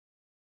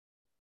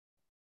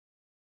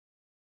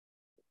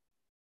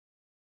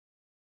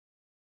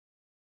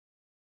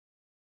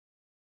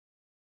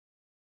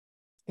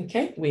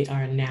Okay, we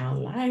are now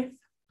live.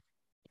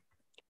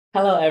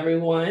 Hello,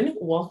 everyone.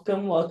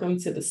 Welcome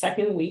to the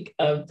second week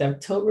of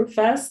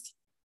Devtoberfest.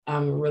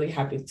 I'm really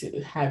happy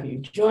to have you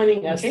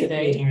joining us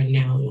today. We are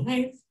now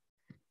live.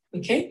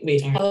 Okay,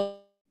 we are.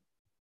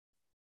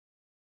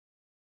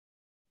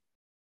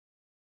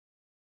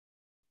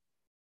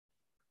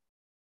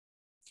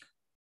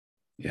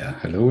 Yeah,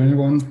 hello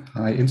everyone.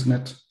 Hi,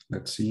 internet.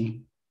 Let's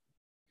see.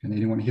 Can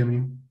anyone hear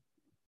me?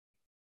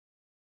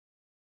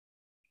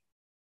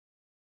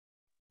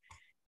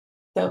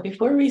 So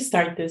before we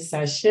start this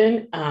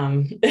session,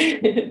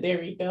 there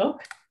we go.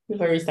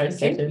 Before we start the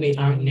session, we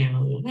are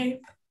now live.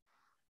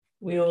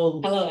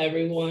 Hello,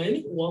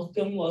 everyone.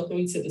 Welcome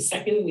to the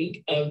second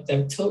week of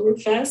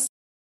Devtoberfest.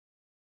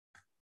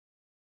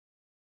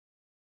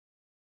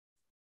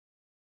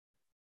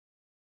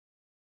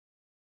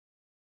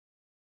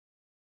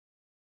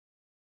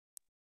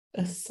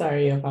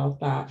 Sorry about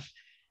that.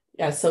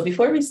 Yeah, so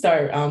before we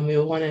start, we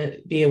want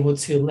to be able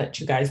to let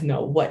you guys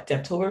know what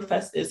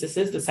Devtoberfest is. This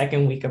is the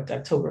second week of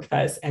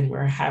Devtoberfest, and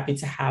we're happy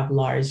to have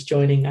Lars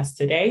joining us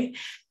today.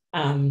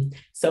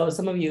 So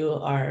some of you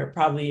are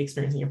probably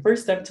experiencing your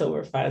first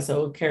Devtoberfest, so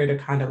we'll care to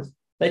kind of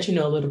let you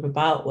know a little bit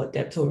about what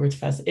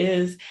Devtoberfest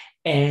is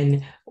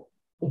and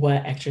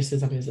what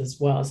Exercism is as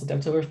well. So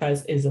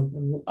Devtoberfest is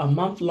a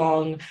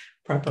month-long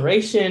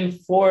preparation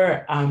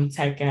for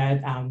tech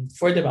ed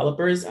for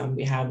developers.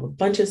 We have a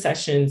bunch of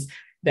sessions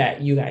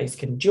that you guys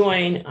can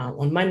join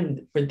on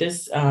Monday. For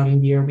this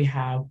year, we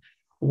have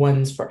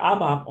ones for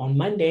ABAP on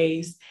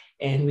Mondays,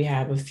 and we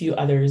have a few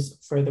others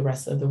for the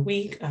rest of the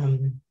week.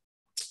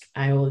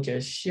 I will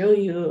just show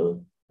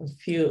you a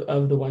few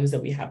of the ones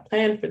that we have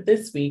planned for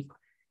this week.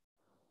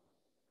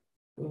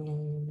 Here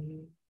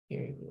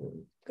we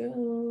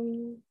go.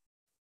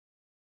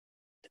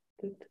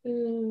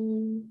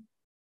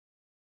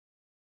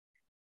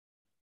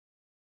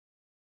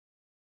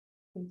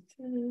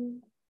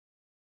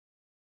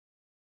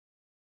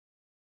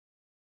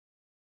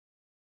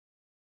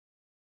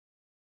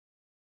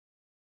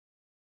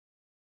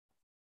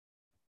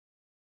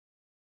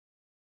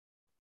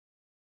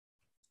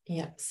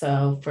 Yeah,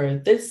 so for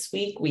this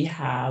week, we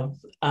have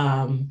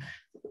on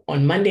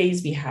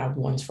Mondays, we have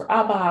ones for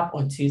ABAP.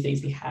 On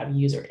Tuesdays, we have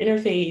user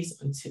interface.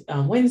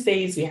 On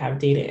Wednesdays, we have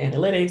data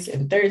analytics.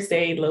 And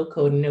Thursday, low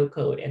code and no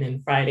code. And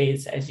then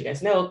Fridays, as you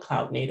guys know,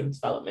 cloud native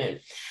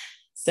development.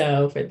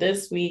 So for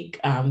this week,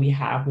 we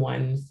have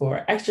one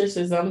for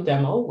Exercism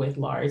demo with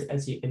Lars,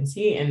 as you can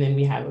see. And then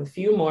we have a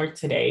few more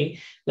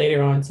today,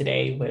 later on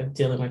today, with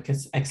dealing with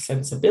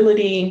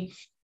extensibility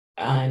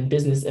and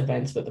business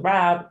events with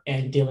Hvam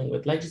and dealing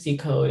with legacy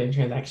code and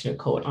transactional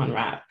code on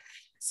Hvam.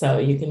 So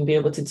you can be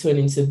able to tune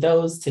into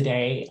those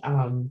today.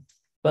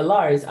 But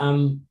Lars,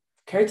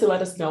 care to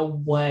let us know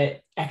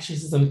what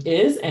Exercism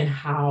is and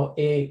how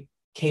it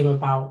came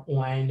about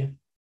on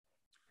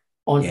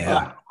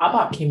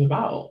ABAP came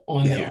about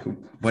on there.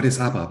 What is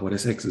ABAP? What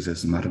is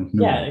Exercism? I don't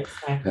know. Yeah,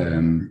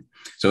 exactly.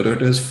 So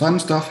there's fun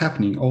stuff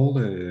happening all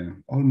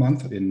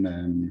month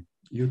in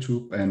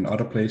YouTube and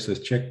other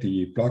places. Check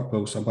the blog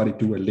post. Somebody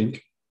do a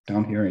link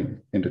down here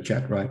in the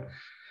chat, right?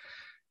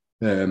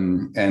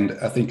 And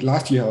I think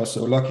last year I was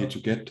so lucky to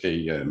get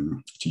a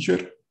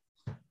t-shirt.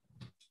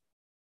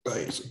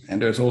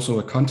 And there's also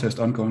a contest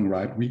ongoing,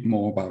 right? Read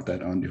more about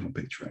that on the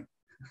homepage, right?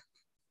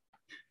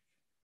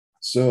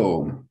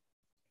 So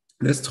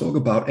let's talk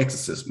about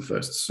Exercism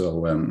first.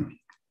 So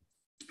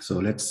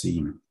let's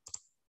see.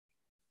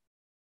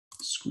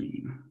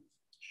 Screen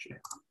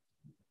share.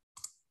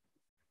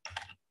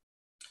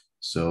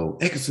 So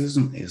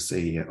Exercism is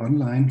an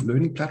online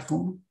learning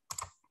platform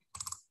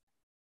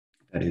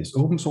that is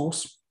open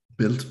source,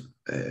 built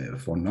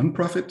for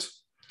non-profit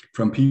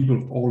from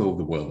people all over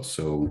the world.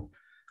 So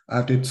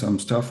I did some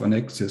stuff on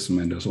Exercism,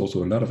 and there's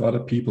also a lot of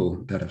other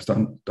people that have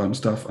done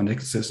stuff on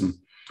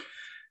Exercism.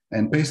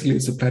 And basically,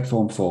 it's a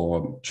platform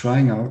for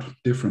trying out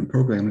different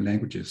programming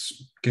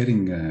languages,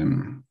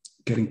 getting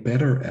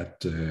better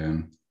at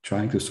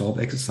trying to solve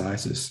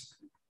exercises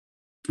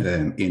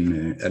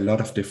in a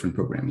lot of different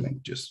programming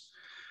languages.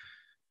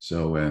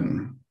 So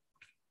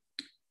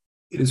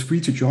it is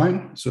free to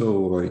join.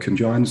 So you can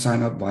join,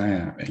 sign up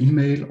via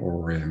email,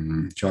 or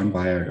join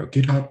via your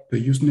GitHub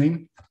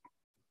username.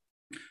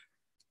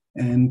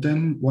 And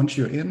then once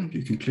you're in,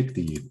 you can click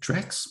the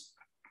tracks.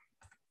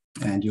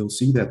 And you'll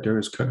see that there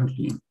is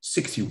currently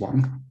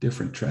 61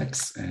 different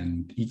tracks,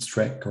 and each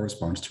track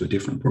corresponds to a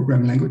different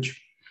programming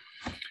language.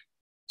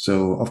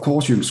 So of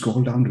course, you can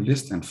scroll down the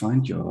list and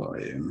find your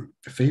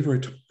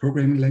favorite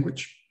programming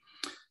language.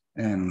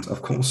 And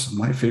of course,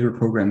 my favorite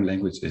programming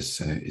language is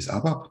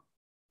ABAP.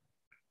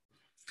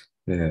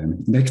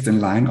 Next in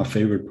line of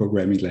favorite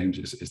programming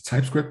languages is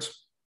TypeScript.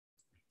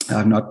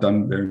 I've not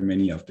done very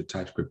many of the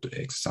TypeScript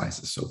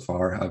exercises so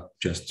far. I've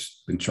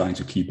just been trying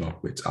to keep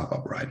up with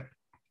ABAP, right?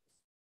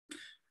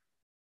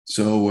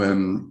 So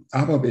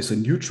ABAP is a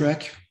new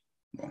track,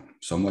 well,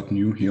 somewhat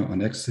new here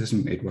on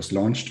Exercism. It was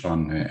launched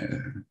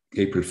on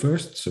April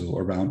 1st, so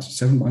around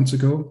 7 months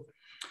ago.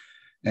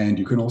 And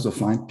you can also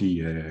find the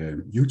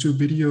YouTube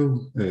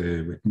video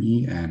with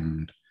me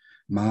and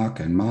Mark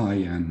and Mai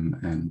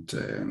and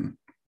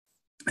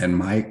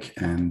Mike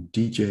and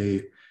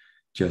DJ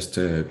just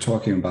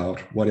talking about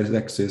what is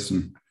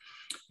Exercism.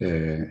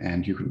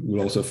 And you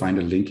will also find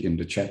a link in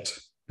the chat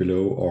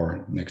below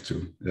or next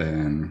to,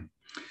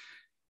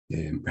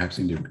 perhaps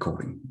in the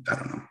recording, I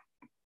don't know.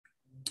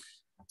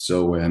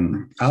 So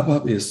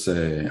ABAP is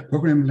a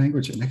programming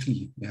language, and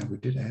actually, yeah, we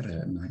did add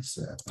a nice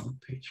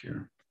about page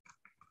here.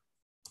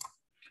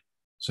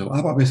 So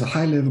ABAP is a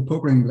high-level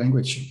programming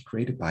language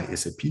created by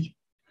SAP.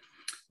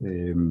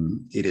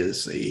 It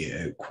is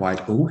a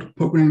quite old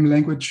programming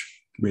language,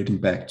 dating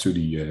back to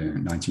the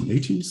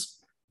 1980s,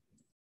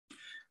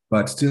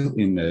 but still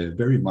in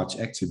very much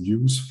active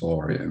use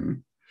for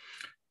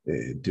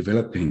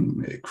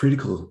developing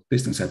critical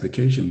business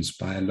applications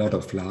by a lot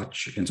of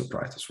large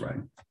enterprises,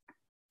 right?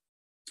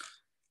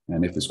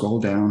 And if we scroll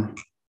down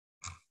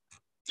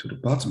to the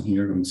bottom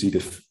here, you can see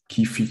the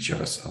key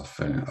features of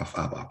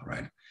ABAP,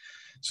 right?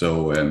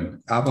 So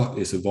ABAP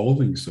is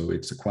evolving, so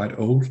it's a quite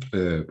old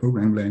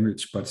programming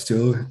language, but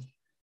still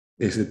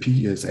SAP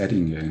is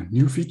adding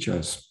new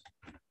features.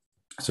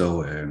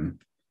 So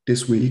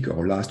this week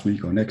or last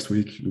week or next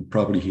week, you'll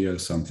probably hear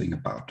something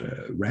about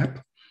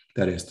RAP.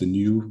 That is the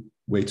new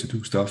way to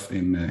do stuff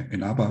in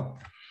ABAP.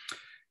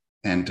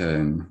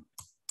 And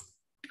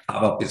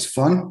ABAP is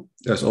fun.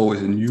 There's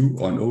always a new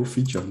or an old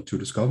feature to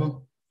discover.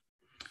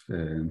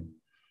 I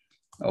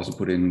also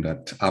put in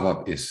that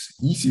ABAP is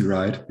easy,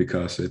 right?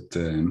 Because it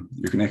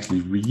you can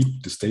actually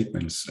read the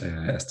statements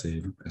as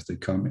they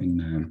come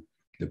in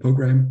the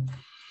program,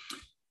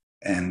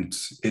 and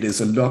it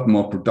is a lot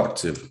more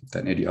productive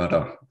than any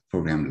other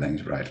programming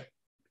language, right?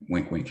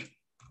 Wink, wink.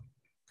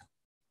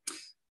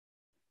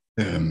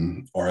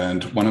 And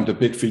one of the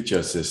big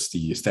features is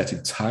the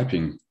static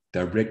typing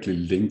directly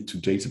linked to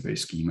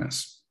database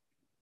schemas.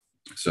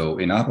 So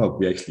in ABAP,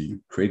 we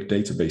actually create a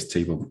database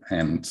table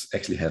and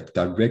actually have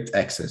direct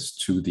access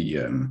to the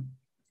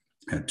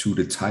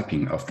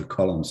typing of the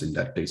columns in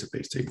that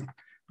database table,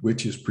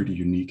 which is pretty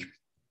unique.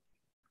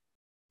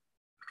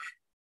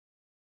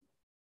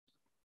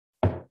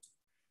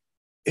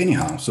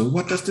 Anyhow, so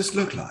what does this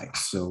look like?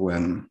 So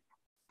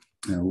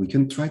we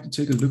can try to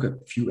take a look at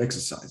a few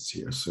exercises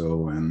here.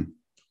 So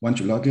once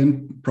you log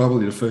in,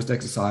 probably the first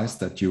exercise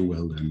that you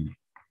will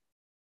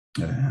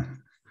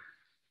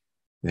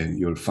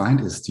you'll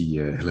find is the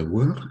Hello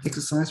World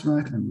exercise,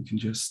 right? And we can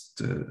just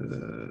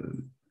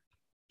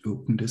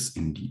open this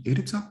in the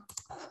editor.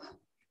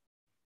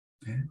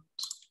 And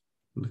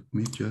let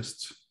me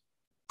just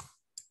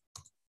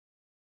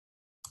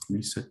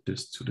reset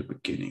this to the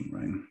beginning,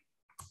 right?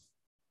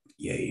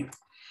 Yay.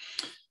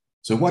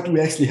 So what do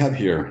we actually have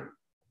here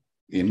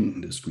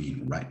in the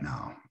screen right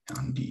now?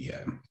 On the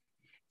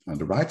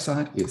right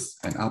side is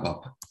an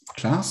ABAP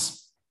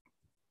class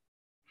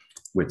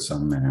with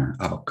some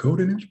ABAP code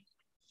in it.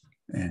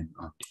 And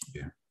on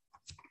the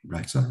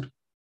right side,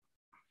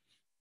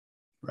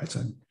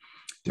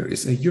 there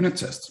is a unit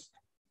test.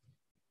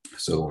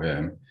 So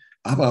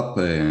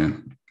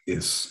ABAP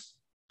is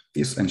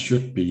and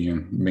should be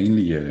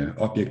mainly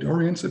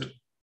object-oriented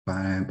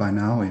by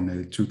now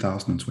in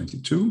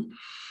 2022.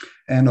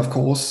 And of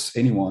course,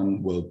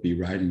 anyone will be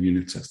writing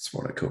unit tests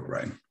for that code,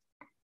 right?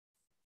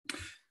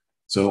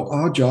 So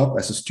our job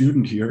as a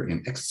student here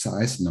in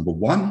exercise number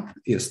 1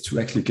 is to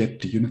actually get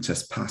the unit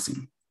test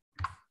passing.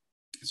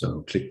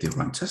 So click the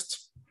run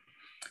test.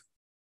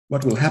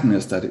 What will happen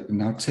is that it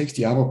now takes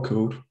the ABAP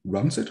code,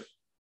 runs the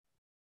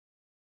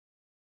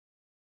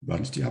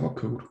ABAP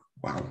code,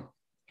 wow.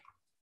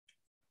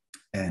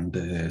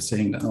 And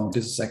saying that, oh,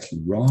 this is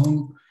actually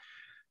wrong.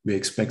 We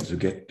expect to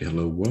get the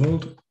hello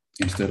world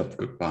instead of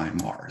goodbye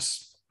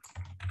Mars.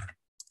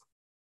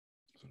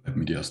 So let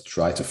me just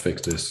try to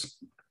fix this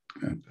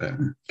and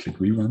click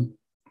rerun.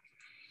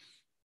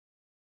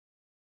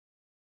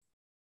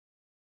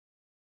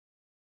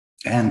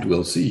 And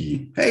we'll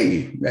see,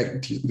 hey,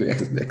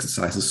 the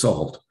exercise is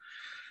solved.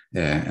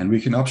 And we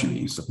can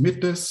optionally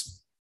submit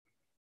this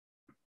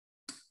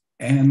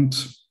and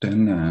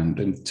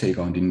then take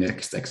on the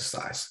next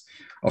exercise.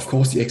 Of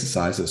course, the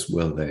exercises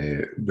will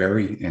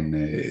vary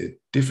in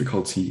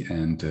difficulty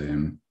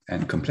and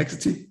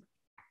complexity.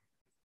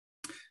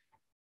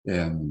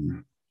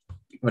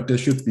 But there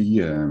should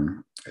be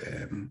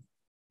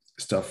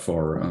stuff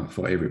for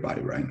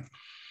everybody, right?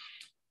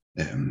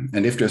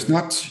 And if there's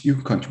not, you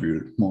can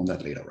contribute more on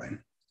that later, right?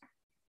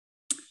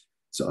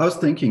 So I was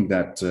thinking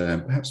that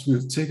perhaps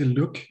we'll take a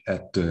look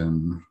at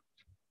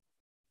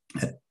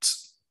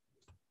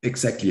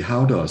exactly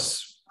how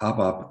does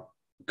ABAP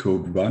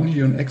code run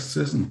here in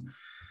Exercism,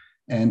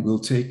 and we'll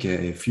take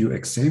a few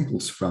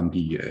examples from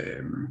the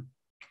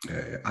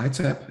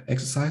ITAB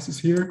exercises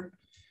here.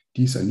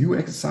 These are new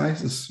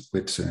exercises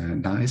with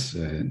nice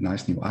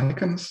new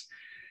icons,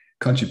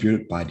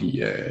 contributed by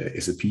the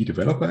SAP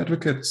developer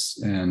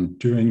advocates. And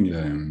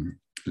during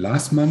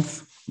last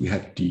month, we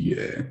had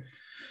the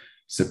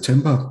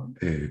September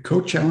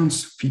code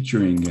challenge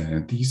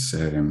featuring these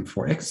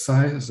 4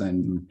 exercises,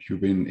 and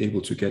you've been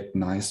able to get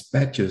nice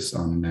badges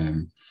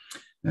on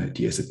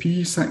the SAP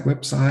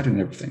website and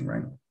everything,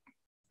 right?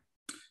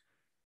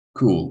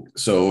 Cool.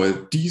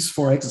 So these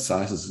 4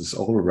 exercises is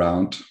all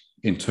around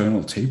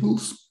internal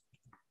tables.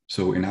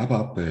 So in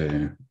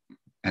ABAP,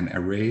 an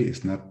array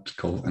is not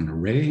called an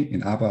array.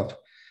 In ABAP,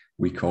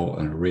 we call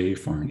an array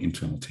for an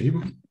internal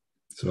table.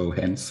 So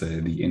hence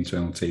the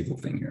internal table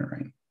thing here,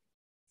 right?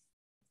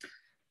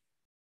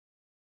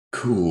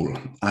 Cool.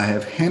 I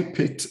have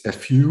handpicked a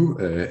few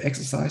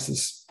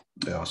exercises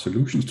or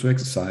solutions to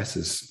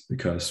exercises,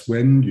 because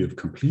when you've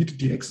completed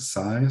the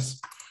exercise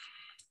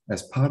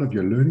as part of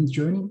your learning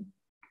journey,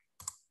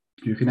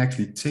 you can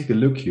actually take a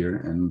look here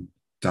and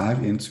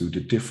dive into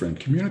the different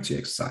community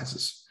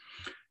exercises.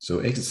 So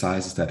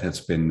exercises that has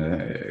been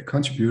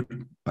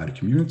contributed by the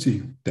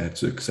community that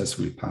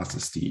successfully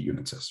passes the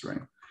unit test,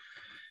 right?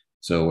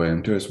 So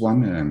there's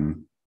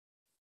one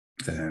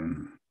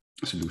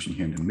solution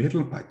here in the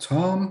middle by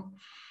Tom.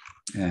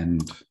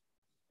 And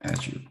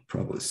as you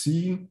probably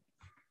see,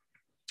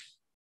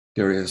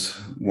 there is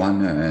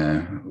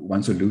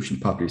one solution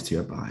published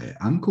here by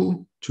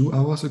Anko 2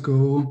 hours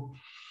ago,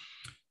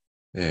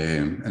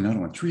 another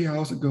one 3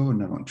 hours ago,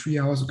 another one 3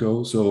 hours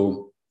ago.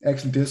 So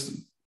actually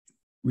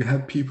we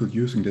have people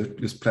using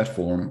this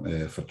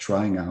platform for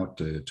trying out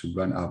to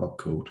run ABAP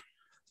code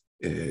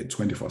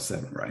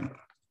 24/7, right?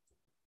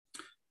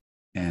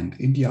 And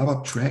in the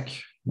ABAP track,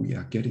 we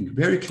are getting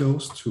very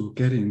close to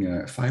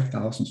getting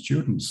 5,000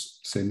 students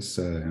since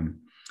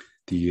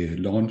the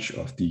launch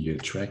of the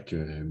track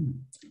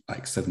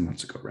like 7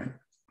 months ago, right?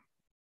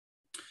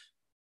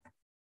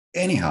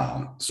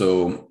 Anyhow,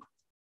 so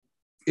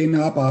in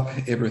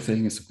ABAP,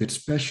 everything is a bit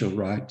special,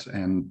 right?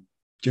 And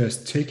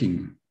just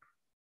taking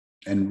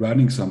and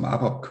running some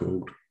ABAP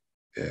code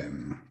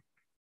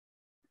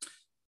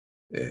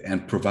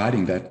and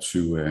providing that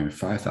to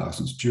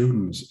 5,000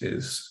 students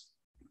is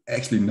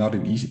actually not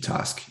an easy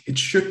task. It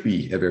should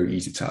be a very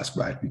easy task,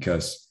 right?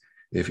 Because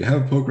if you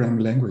have a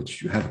programming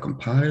language, you have a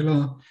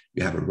compiler,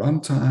 you have a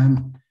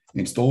runtime,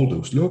 install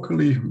those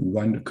locally,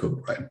 run the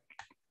code, right?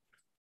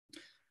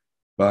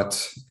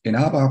 But in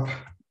ABAP,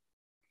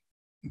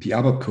 the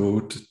ABAP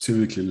code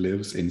typically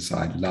lives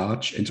inside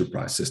large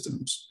enterprise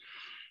systems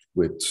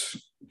with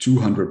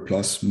 200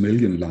 plus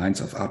million lines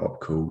of ABAP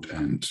code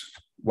and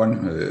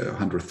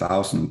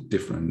 100,000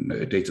 different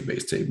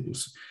database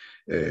tables,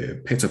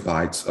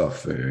 petabytes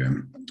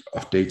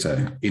of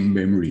data in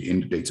memory in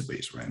the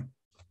database, right?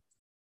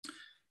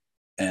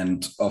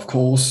 And of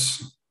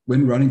course,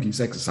 when running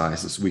these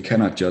exercises, we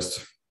cannot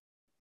just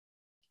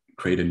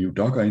create a new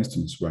Docker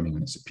instance running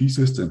an SAP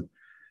system,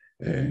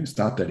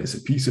 start that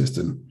SAP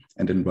system,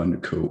 and then run the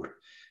code.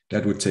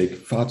 That would take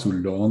far too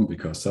long,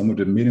 because some of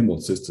the minimal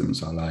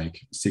systems are like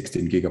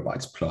 16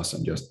 gigabytes plus,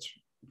 and just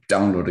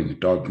downloading a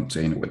Docker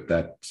container with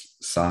that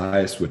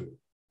size would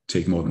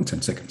take more than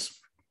 10 seconds.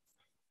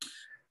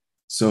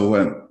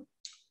 So,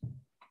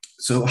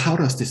 so how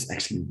does this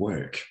actually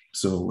work?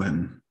 So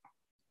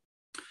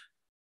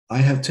I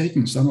have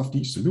taken some of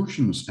these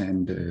solutions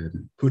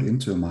and put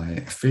into my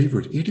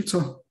favorite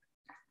editor.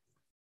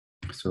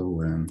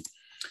 So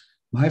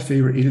my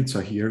favorite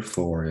editor here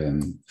for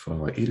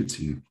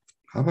editing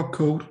ABAP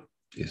code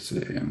is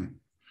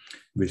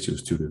Visual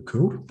Studio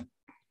Code.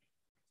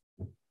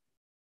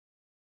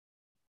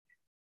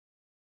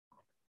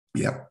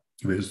 Yeah,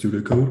 Visual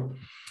Studio Code.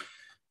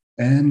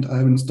 And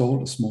I've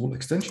installed a small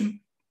extension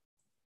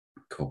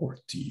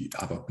called the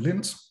ABAP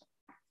Blend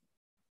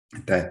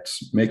that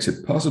makes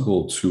it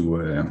possible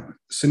to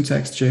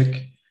syntax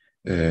check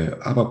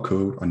ABAP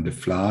code on the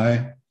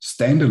fly,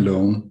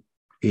 standalone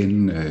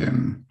in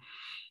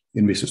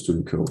Visual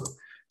Studio Code.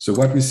 So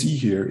what we see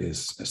here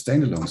is a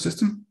standalone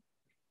system.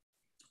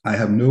 I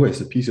have no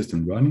SAP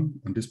system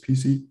running on this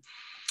PC.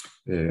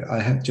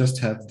 I just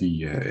have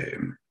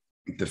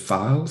the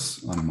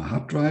files on my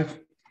hard drive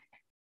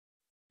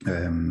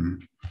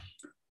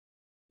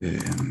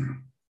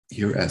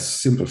here as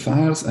simple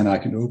files, and I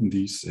can open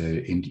these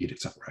in the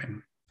editor,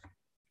 right?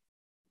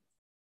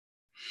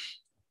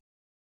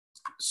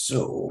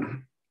 So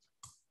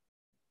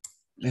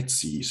let's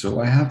see. So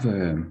I have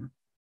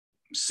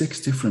 6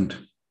 different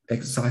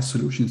exercise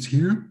solutions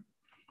here.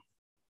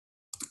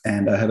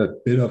 And I have a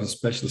bit of a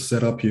special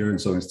setup here. And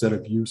so instead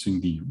of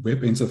using the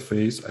web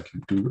interface, I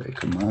can do a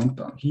command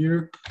down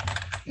here,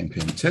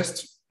 npm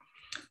test,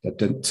 that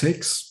then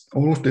takes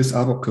all of this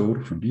ABAP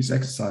code from these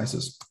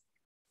exercises.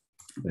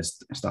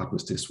 Let's start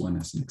with this one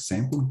as an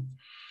example,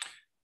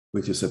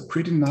 which is a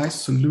pretty nice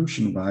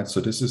solution, right?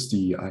 So this is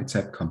the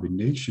ITAB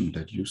combination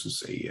that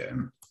uses a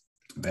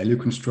value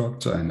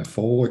constructor and a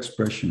for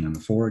expression and a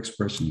for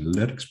expression, a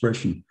let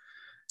expression,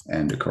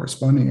 and the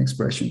corresponding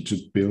expression to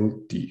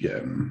build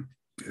the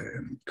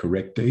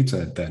correct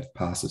data that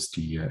passes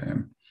the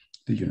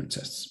unit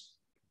tests.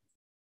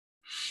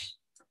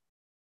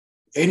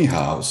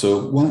 Anyhow,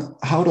 so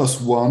how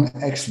does one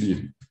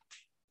actually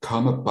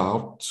come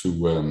about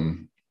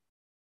to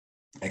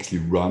actually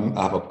run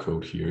ABAP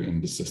code here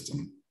in the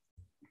system?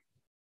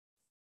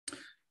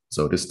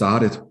 So this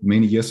started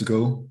many years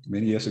ago,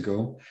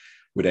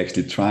 with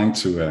actually trying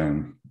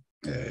to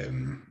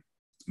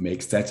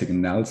make static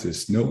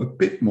analysis know a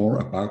bit more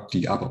about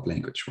the ABAP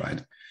language,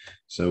 right?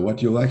 So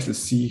what you'll actually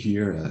see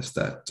here is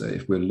that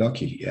if we're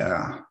lucky,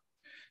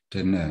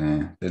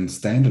 then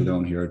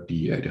standalone here,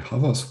 the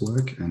hovers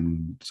work.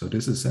 And so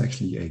this is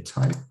actually a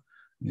type.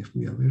 If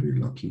we are very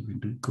lucky, we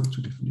do go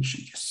to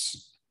definition.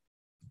 Yes,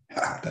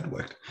 that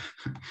worked.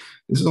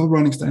 This is all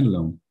running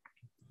standalone.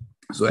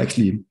 So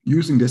actually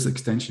using this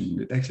extension,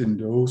 it actually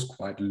knows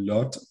quite a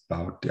lot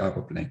about the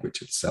ABAP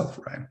language itself,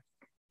 right?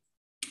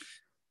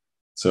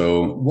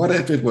 So what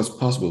if it was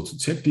possible to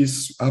take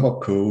this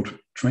ABAP code,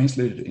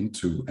 translate it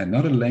into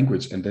another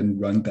language, and then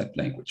run that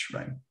language,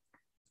 right?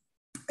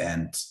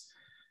 And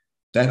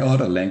that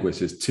other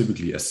language is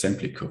typically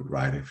assembly code,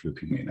 right? If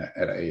looking at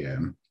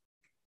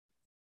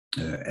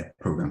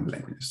programming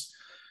languages.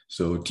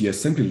 So the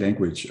assembly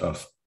language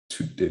of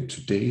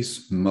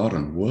today's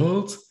modern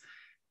world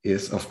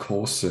is, of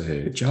course,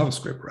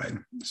 JavaScript, right?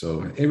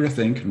 So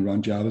everything can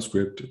run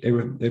JavaScript.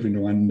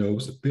 Everyone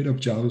knows a bit of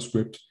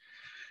JavaScript.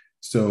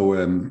 So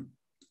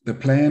the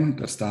plan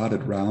that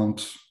started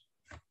around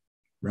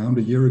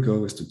a year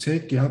ago is to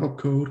take the ABAP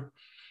code,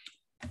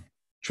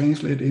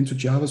 translate it into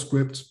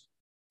JavaScript,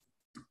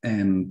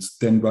 and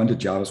then run the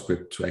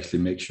JavaScript to actually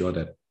make sure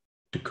that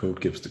the code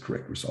gives the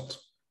correct result.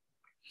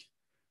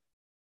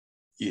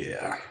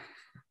 Yeah.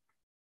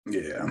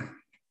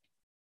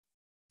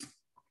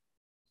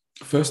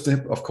 First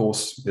step, of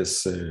course,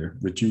 is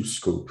reduce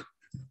scope.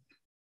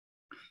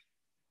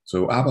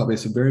 So ABAP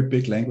is a very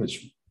big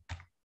language.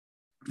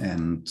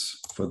 And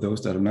for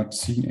those that have not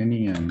seen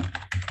any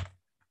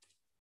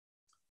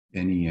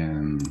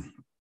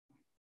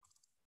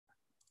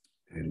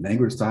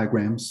language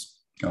diagrams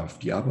of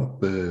the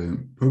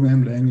ABAP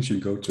program language,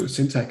 you go to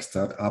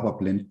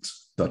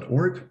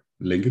syntax.abaplint.org,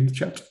 link in the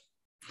chat.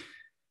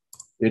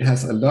 It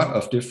has a lot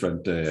of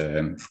different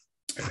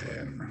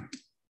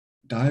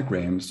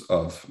diagrams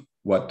of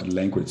what the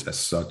language as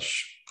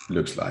such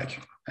looks like.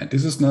 And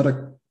this is not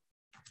a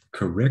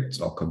correct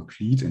or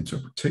complete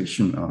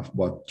interpretation of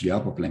what the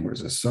ABAP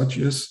language as such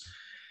is.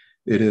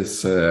 It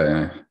is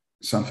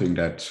something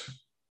that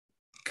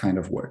kind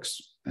of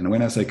works. And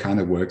when I say kind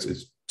of works,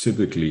 it's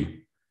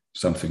typically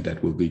something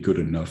that will be good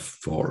enough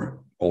for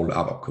all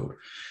ABAP code.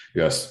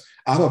 Because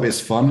ABAP is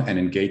fun and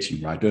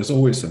engaging, right? There's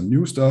always some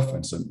new stuff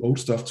and some old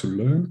stuff to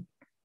learn.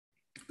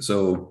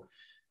 So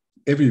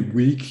every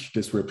week,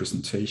 this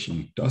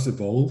representation does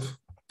evolve,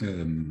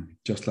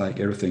 just like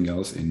everything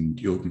else in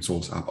the open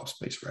source ABAP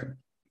space, right?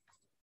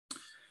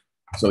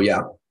 So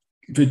yeah,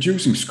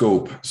 reducing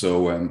scope.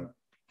 So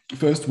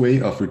first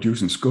way of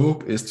reducing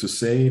scope is to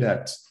say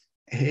that,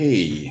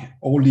 hey,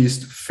 all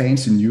these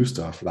fancy new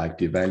stuff like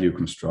the value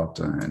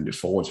constructor and the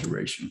for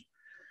iteration,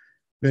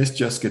 let's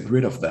just get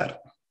rid of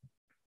that.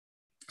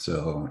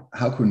 So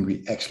how can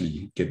we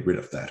actually get rid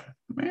of that?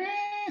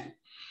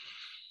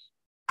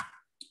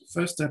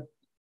 First step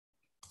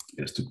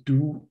is to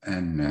do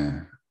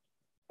an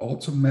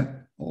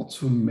automated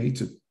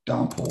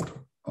downport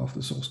of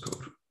the source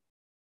code.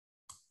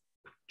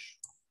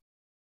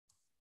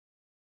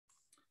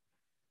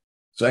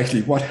 So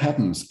actually what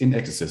happens in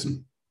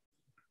Exercism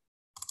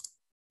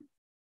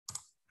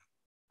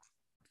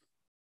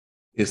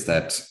is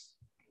that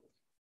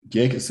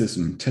the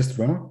Exercism test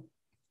runner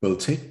will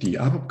take the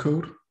ABAP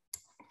code,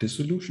 the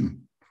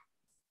solution,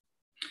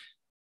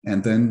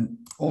 and then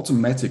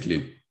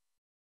automatically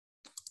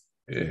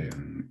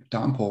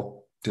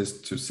downport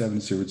this to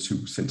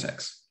 702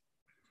 syntax.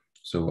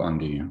 So on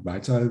the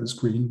right side of the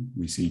screen,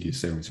 we see the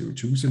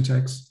 702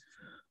 syntax.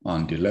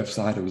 On the left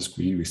side of the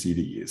screen, we see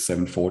the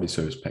 740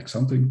 service pack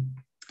something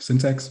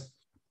syntax.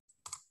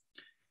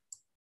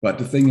 But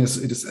the thing is,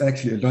 it is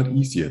actually a lot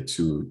easier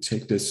to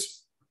take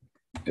this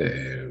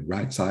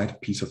right side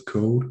piece of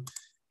code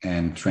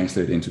and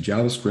translate it into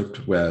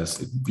JavaScript,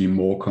 whereas it'd be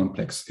more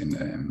complex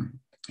in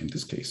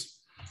this case.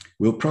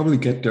 We'll probably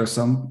get there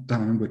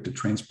sometime with the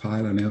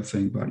transpile and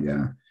everything, but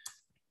yeah,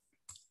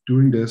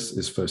 doing this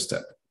is first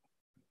step.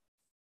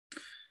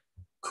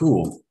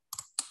 Cool.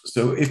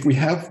 So if we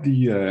have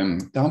the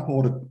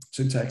downported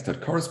syntax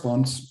that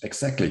corresponds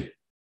exactly,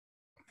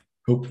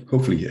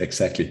 hopefully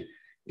exactly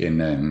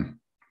in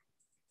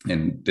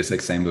this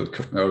example,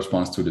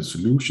 corresponds to the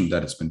solution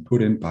that has been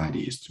put in by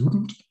the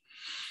student,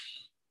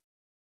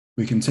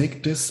 we can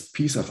take this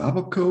piece of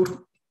ABAP code,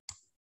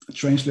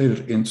 translate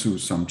it into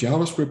some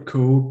JavaScript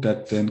code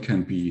that then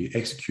can be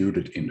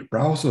executed in the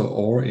browser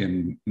or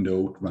in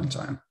Node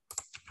runtime.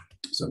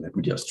 So let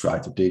me just try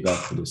to dig up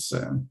for this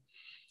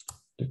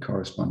the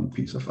corresponding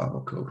piece of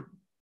ABAP code.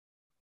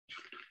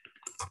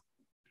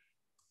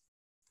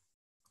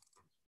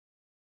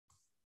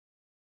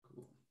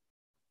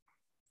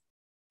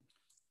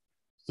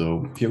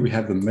 So here we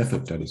have the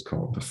method that is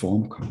called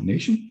perform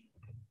combination.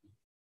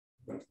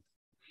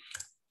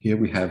 Here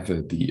we have the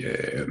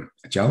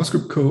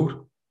JavaScript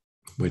code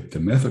with the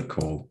method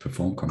called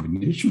perform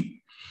combination.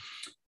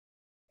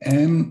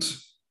 And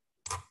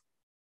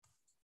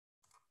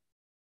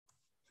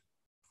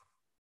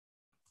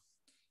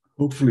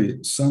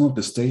hopefully some of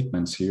the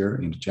statements here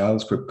in the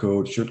JavaScript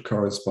code should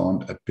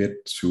correspond a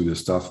bit to the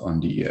stuff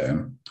on the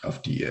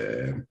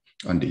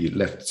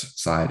left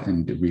side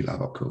in the real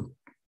ABAP code.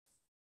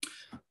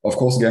 Of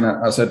course, again,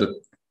 I said that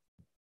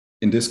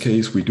in this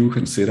case, we do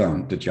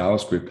consider the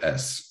JavaScript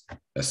as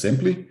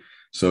assembly.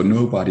 So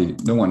no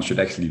one should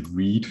actually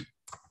need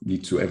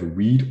to ever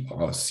read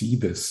or see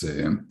this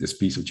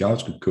piece of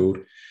JavaScript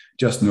code.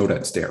 Just know that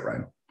it's there,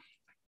 right?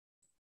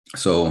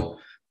 So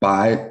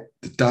by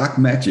the dark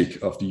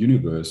magic of the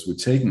universe, we're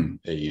taking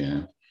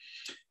a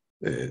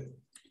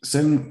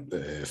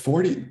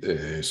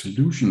 740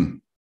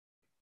 solution,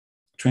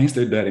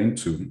 translate that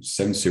into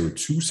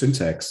 702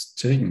 syntax,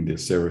 taking the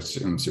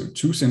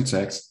 702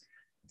 syntax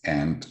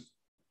and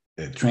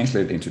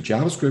translate it into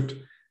JavaScript,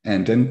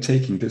 and then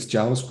taking this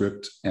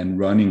JavaScript and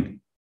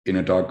running in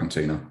a Docker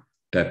container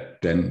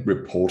that then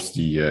reports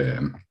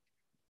the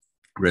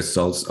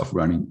results of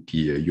running the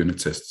unit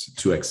tests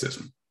to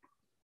Exercism.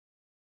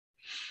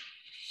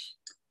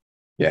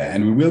 Yeah,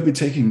 and we will be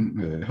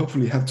taking,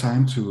 hopefully have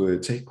time to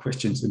take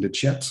questions in the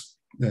chat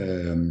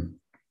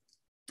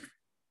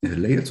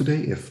later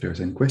today if there's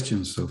any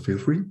questions, so feel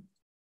free.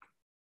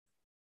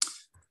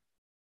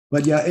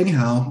 But yeah,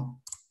 anyhow,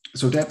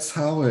 so that's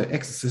how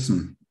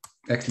Exercism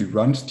actually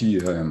runs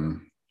the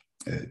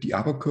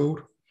ABAP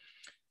code.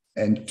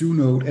 And do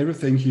note,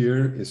 everything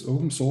here is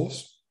open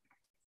source,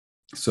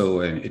 so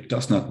it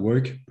does not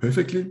work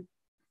perfectly.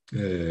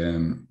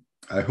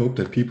 I hope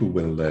that people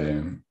will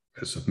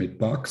submit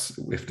bugs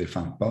if they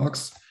found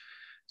bugs.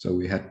 So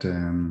we had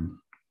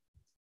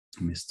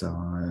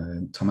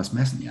Mr. Thomas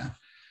Madsen, yeah,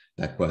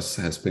 that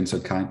has been so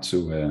kind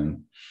to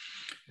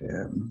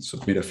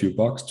submit a few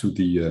bugs to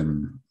the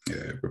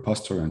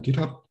repository on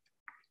GitHub.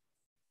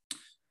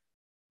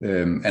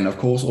 And of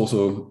course,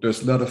 also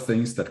there's a lot of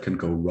things that can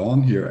go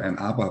wrong here, and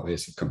ABAP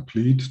is a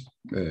complete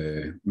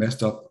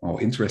messed up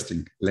or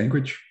interesting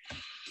language.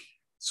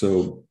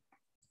 So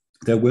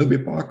there will be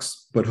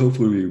bugs, but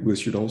hopefully we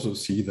should also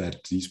see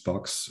that these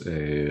bugs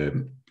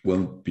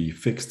will be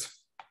fixed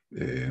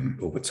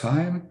over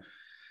time.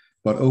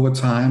 But over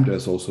time,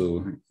 there's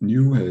also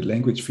new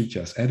language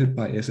features added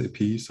by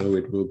SAP, so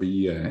it will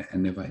be a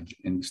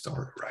never-ending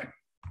story, right?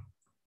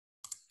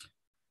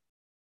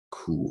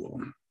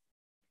 Cool.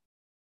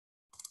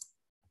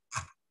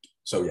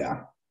 So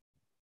yeah,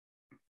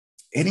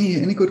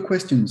 any good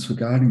questions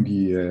regarding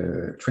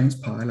the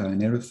transpiler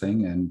and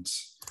everything? And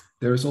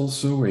there is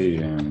also a,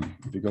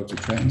 if you go to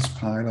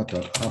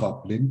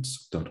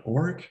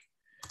transpiler.abaplint.org,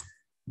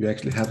 you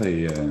actually have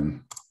a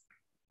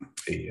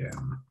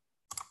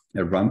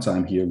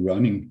runtime here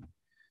running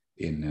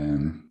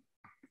in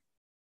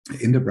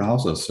the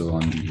browser. So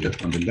on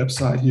the left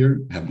side here,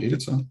 we have an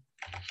editor.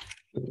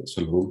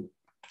 So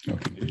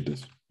okay,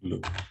 this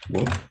look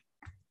well.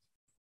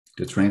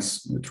 The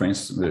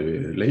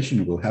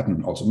translation will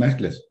happen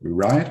automatically. We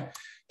write,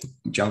 the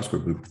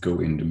JavaScript will go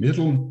in the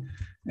middle,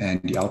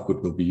 and the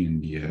output will be in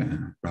the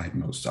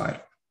rightmost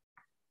side.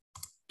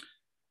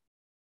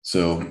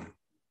 So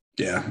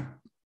yeah,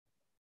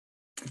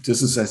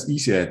 this is as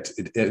easy as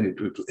it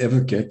will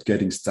ever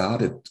getting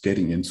started,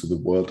 getting into the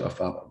world of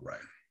ABAP, right?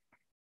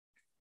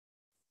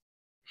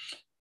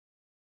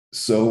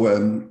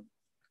 So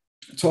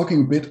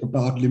talking a bit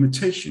about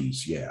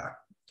limitations, yeah.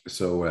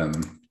 So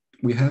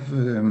we have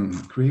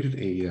created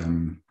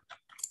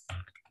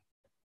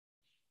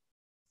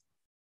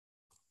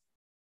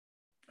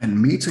a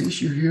meta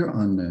issue here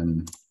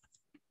on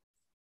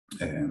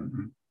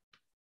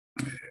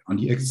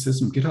the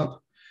Exercism GitHub.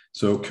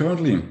 So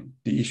currently,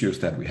 the issues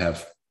that we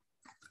have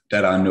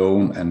that are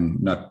known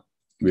and not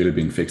really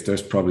being fixed,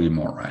 there's probably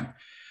more, right?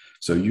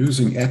 So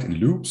using add in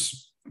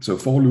loops, so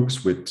for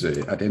loops with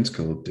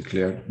identical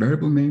declared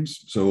variable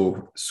names.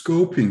 So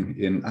scoping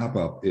in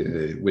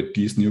ABAP with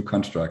these new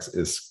constructs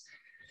is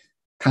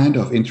kind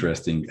of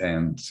interesting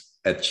and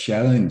a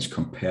challenge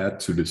compared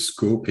to the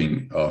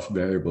scoping of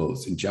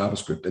variables in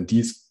JavaScript. And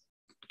these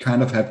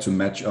kind of have to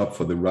match up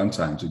for the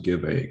runtime to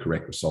give a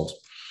correct result.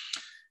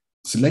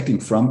 Selecting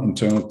from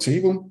internal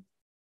table.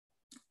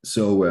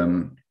 So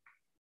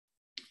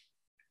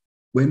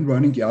when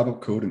running the ABAP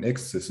code in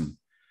Exercism,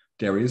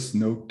 there is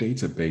no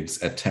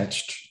database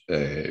attached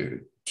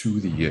to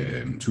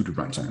the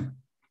runtime.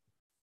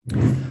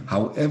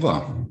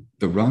 However,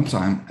 the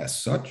runtime as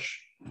such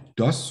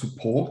does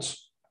support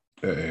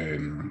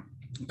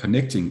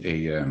connecting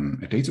a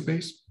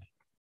database.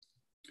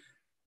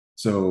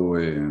 So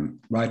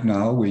right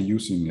now we're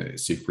using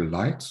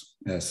SQLite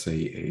as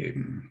a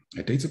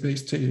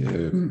database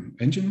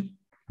engine.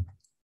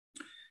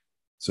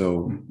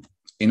 So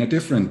in a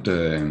different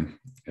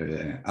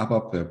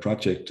ABAP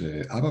project,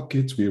 ABAP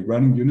Kit, we're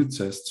running unit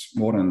tests,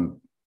 more than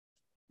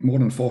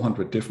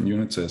 400 different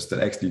unit tests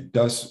that actually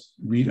does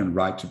read and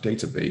write to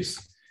database.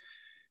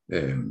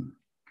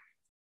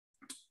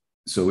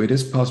 So it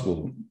is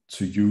possible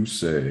to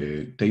use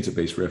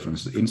database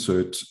references,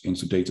 insert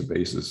into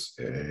databases,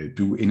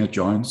 do inner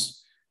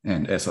joins.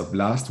 And as of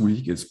last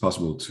week, it's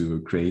possible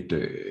to create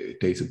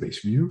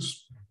database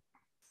views,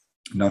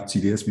 not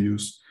CDS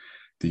views,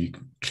 the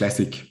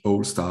classic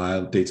old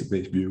style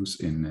database views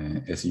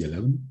in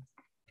SE11.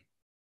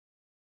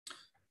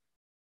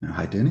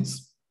 Hi,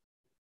 Dennis.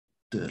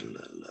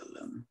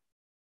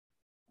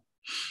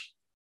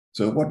 So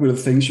So what were the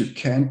things you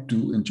can't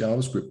do in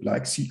JavaScript,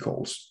 like C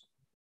calls?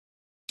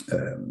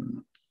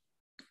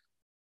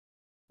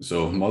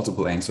 So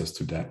multiple answers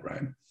to that,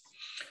 right?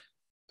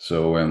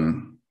 So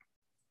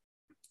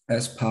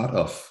as part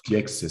of the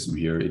Exercism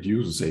here, it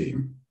uses a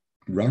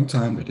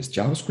runtime that is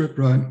JavaScript,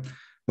 right?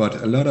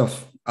 But a lot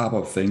of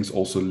ABAP things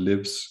also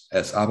lives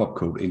as ABAP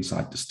code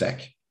inside the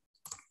stack.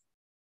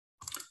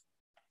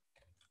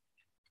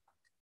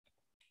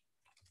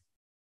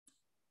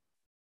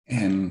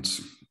 And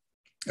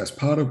as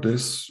part of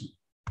this,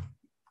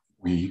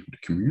 the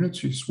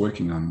community is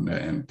working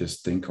on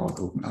this thing called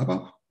Open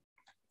ABAP.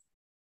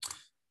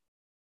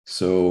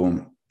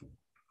 So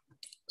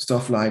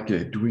stuff like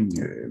doing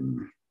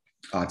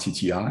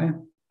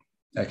RTTI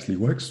actually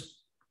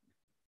works.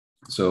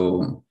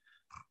 So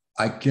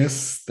I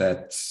guess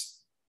that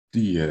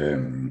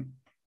the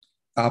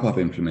ABAP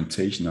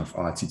implementation of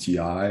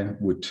RTTI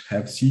would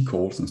have C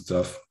calls and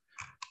stuff,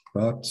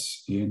 but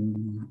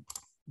in,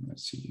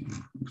 let's see,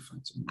 let me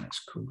find some nice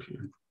code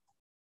here.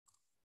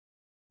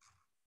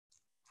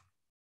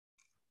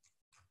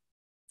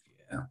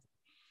 Yeah.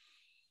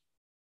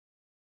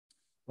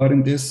 But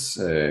in this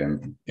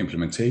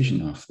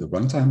implementation of the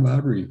runtime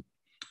library,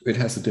 it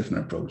has a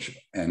different approach.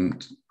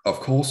 And of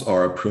course,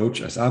 our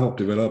approach as ABAP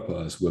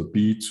developers will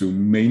be to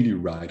mainly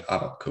write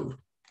ABAP code.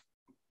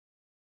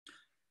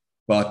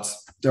 But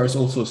there's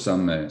also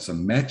some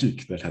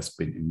magic that has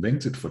been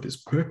invented for this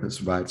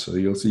purpose, right? So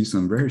you'll see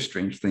some very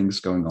strange things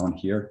going on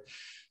here.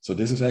 So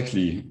this is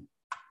actually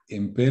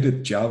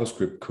embedded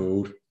JavaScript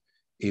code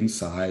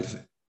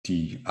inside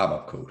the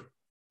ABAP code.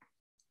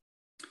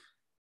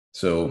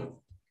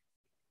 So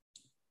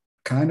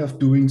kind of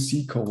doing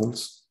C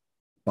calls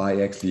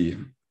by actually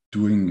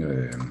doing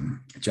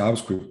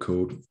JavaScript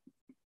code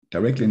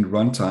directly in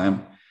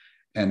runtime,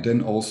 and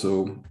then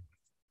also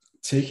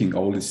taking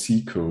all the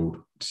C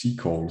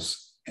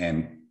calls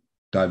and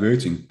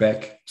diverting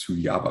back to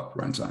the ABAP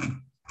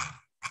runtime.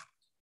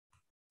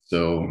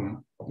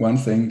 So one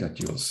thing that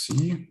you'll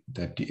see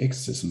that the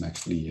Exercism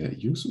actually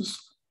uses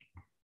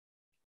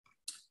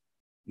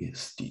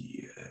is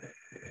the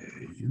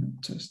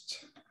unit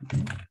test.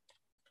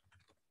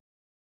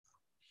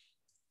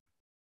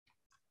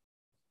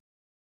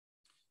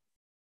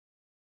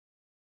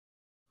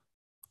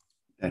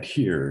 That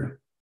here,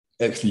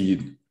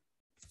 actually,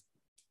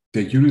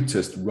 the unit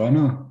test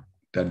runner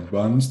that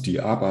runs the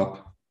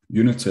ABAP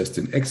unit test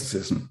in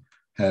Exercism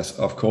has,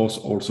 of course,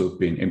 also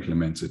been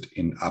implemented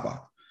in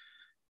ABAP.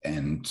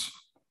 And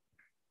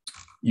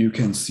you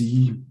can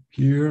see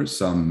here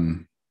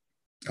some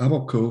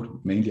ABAP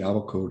code, mainly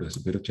ABAP code, there's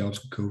a bit of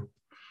JavaScript code,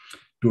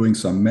 doing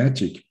some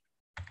magic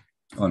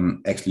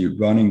on actually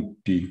running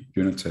the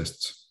unit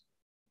tests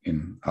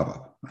in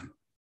ABAP.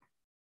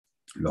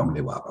 Long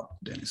live ABAP,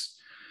 Dennis.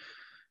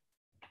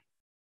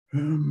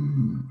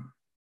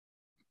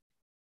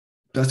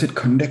 Does it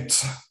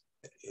connect?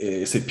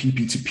 Is it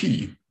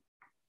PPTP?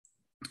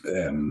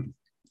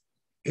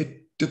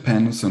 It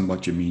depends on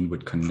what you mean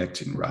with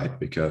connecting, right?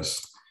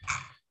 Because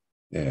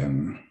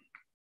as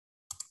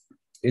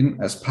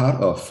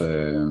part of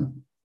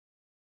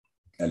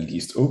at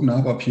least Open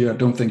ABAP here, I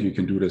don't think you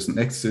can do this in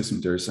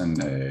Exercism. There's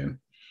an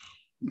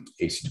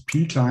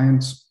HTTP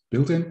client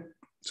built in.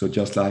 So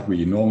just like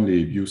we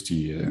normally use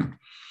the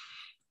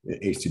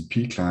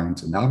HTTP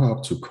client in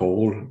ABAP to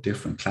call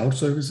different cloud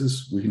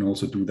services, we can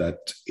also do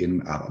that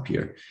in ABAP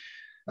here.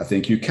 I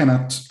think you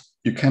cannot,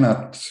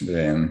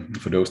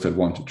 for those that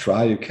want to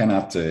try, you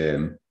cannot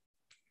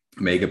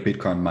make a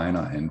Bitcoin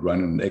miner and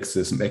run an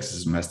Exercism.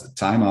 Exercism has the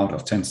timeout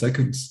of 10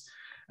 seconds.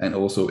 And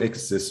also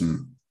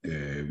Exercism,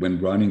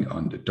 when running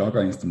on the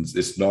Docker instance,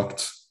 is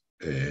locked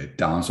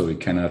down, so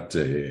it cannot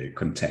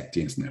contact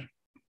the internet.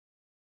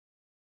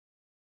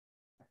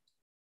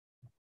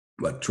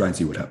 But try and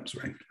see what happens,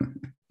 right?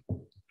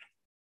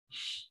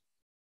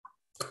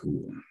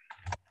 Cool.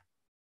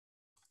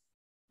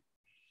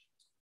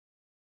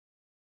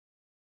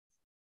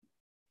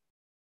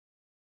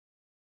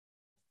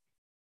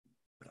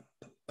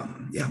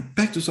 Yeah,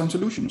 back to some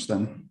solutions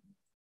then.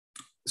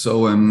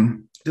 So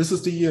this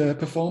is the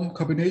perform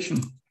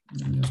combination.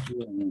 Let me just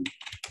do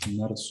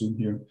another zoom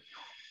here.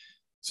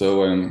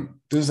 So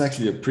this is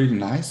actually a pretty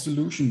nice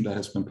solution that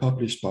has been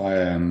published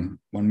by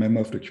one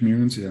member of the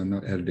community. I'm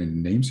not added any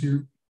names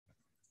here.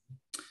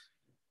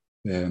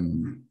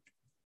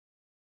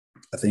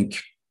 I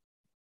think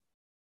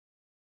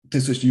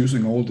this is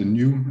using all the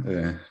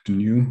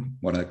new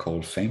what I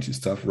call fancy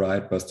stuff,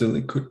 right? But still,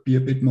 it could be a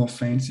bit more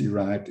fancy,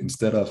 right?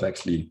 Instead of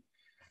actually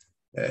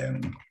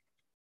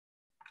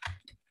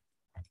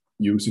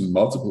using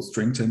multiple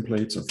string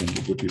templates, I think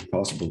it would be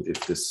possible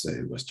if this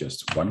was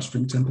just one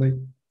string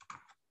template.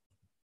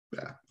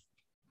 Yeah,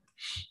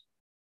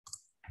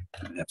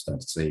 perhaps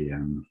that's a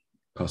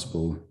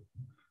possible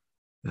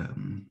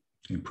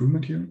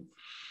improvement here.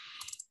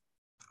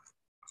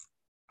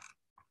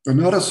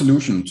 Another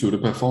solution to the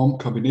perform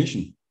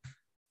combination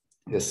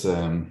is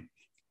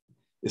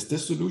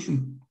this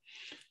solution.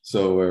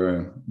 So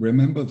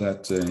remember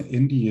that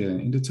in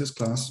the test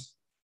class,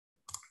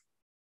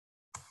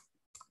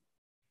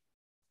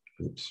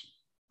 oops,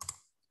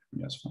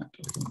 Yes, fine.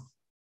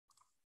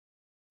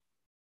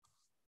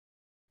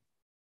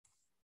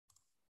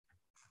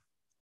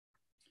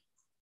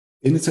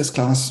 In the test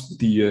class,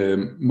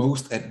 the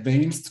most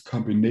advanced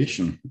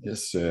combination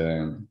is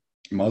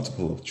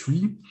multiple of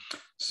 3.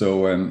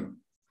 So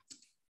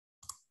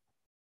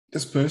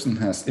this person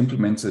has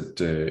implemented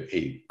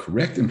a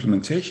correct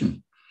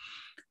implementation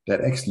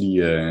that actually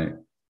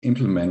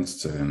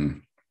implements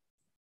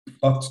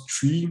up to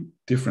 3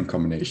 different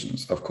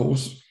combinations. Of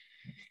course,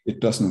 it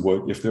doesn't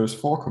work if there's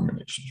 4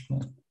 combinations,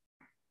 right?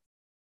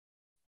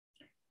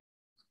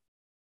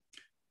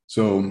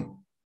 So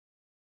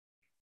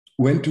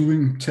when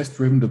doing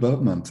test-driven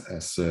development,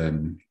 as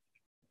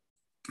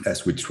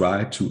we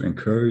try to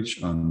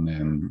encourage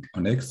on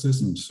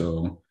Exercism,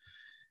 so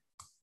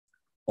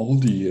all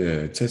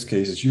the test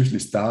cases usually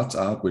starts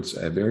out with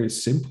a very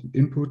simple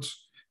input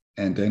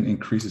and then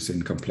increases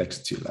in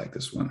complexity, like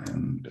this one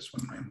and this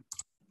one, right?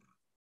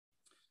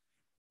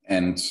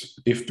 And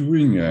if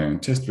doing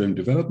test-driven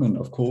development,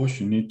 of course,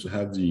 you need to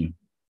have the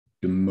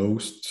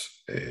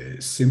most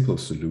simple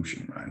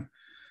solution, right?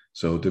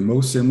 So the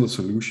most simple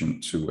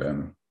solution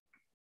to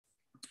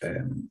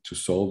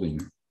solving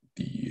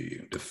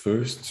the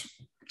first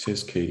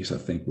test case, I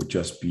think, would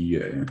just be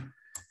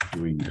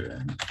doing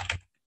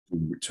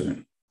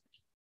return.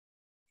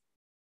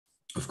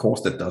 Of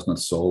course, that does not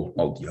solve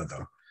all the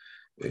other,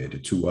 the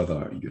 2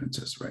 other unit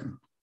tests, right?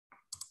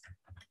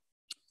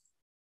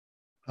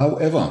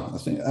 However, I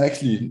think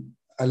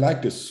I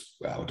like this.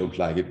 Well, I don't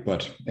like it,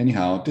 but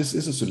anyhow, this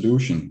is a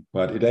solution,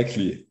 but it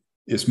actually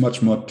is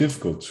much more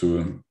difficult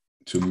to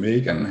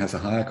make and has a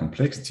higher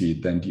complexity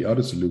than the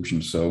other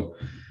solutions. So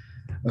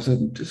I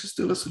said, this is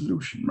still a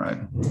solution,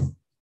 right?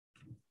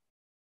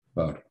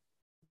 But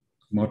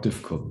more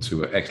difficult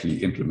to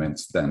actually implement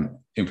than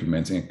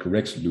implementing a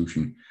correct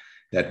solution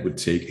that would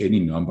take any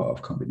number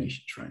of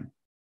combinations, right?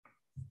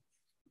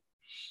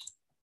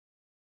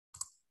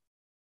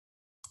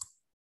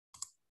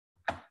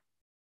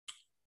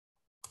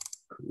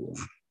 Cool.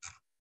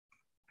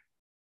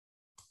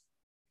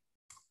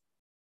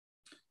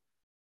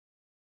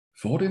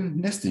 For the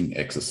nesting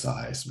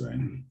exercise,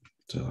 right?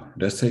 So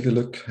let's take a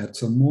look at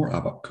some more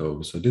ABAP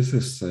code. So this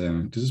is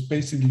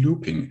basically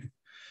looping.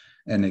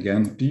 And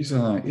again, these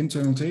are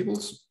internal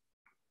tables.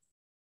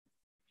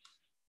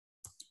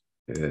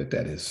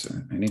 That is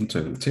an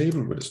internal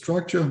table with a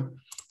structure,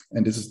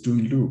 and this is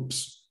doing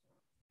loops.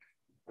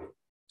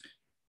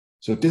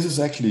 So this is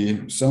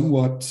actually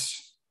somewhat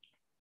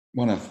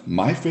one of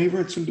my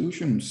favorite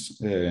solutions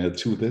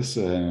to this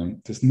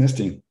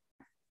nesting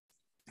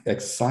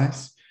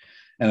exercise.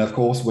 And of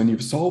course, when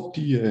you've solved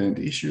the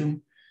issue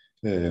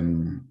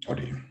or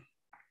the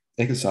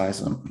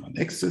exercise on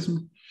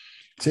Exercism,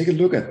 take a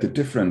look at the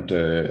different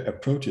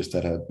approaches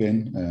that have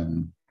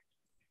been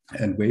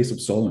and ways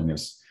of solving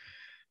this.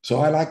 So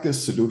I like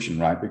this solution,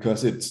 right?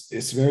 Because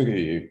it's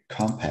very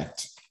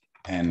compact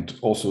and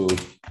also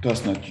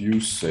does not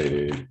use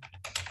any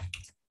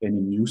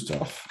new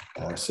stuff,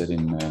 or said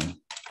in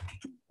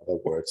other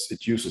words,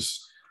 it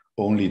uses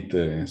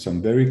only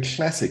some very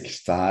classic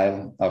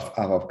style of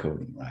ABAP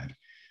coding, right?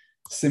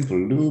 Simple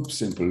loop,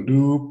 simple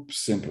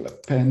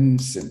append,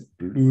 simple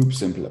loop,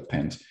 simple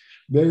append.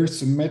 Very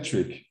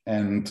symmetric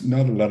and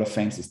not a lot of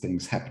fancy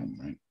things happening,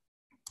 right?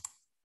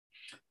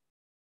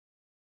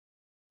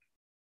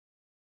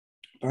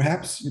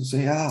 Perhaps you'd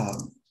say,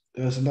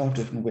 there's a lot of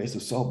different ways to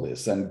solve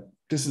this. And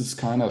this is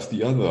kind of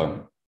the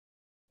other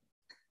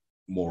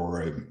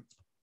more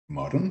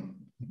modern,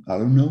 I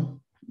don't know.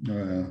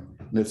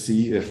 Let's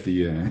see if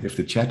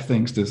the chat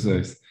thinks this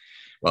is,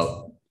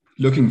 well,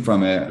 looking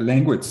from a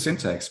language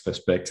syntax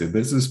perspective,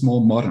 this is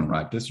more modern,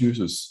 right? This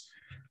uses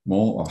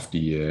more of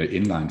the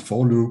inline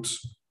for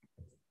loops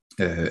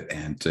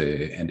and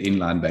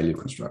inline value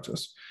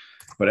constructors.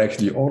 But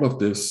actually all of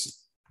this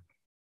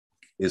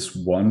is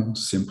one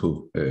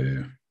single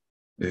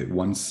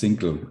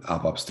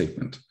ABAP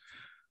statement.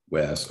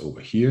 Whereas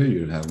over here,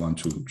 you'll have 1,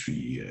 2,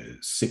 3,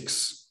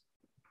 6,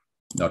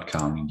 not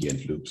counting the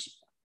end loops.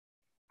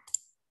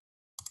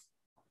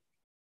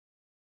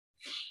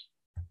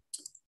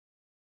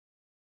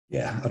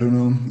 Yeah, I don't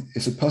know.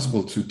 Is it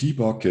possible to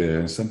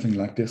debug something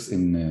like this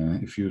in,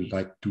 if you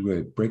like do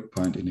a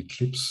breakpoint in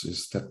Eclipse?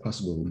 Is that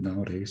possible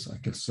nowadays? I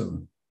guess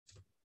so.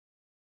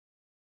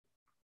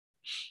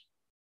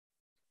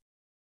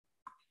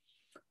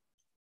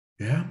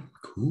 Yeah,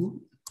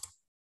 cool.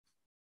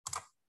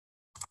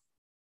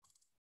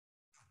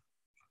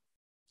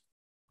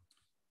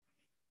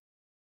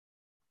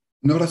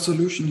 Another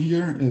solution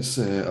here is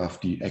of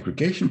the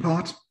aggregation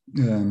part.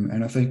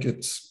 And I think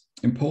it's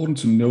important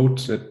to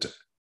note that,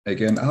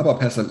 again,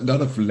 ABAP has a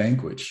lot of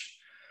language,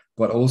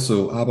 but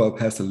also ABAP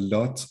has a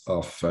lot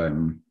of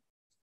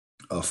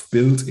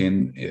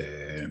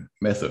built-in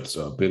methods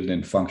or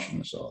built-in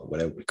functions or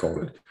whatever we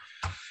call it.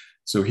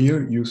 So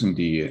here, using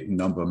the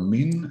number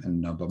min and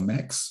number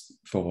max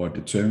for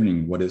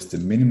determining what is the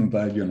minimum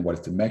value and what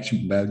is the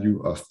maximum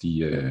value of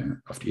the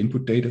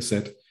input data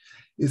set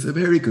is a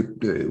very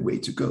good way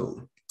to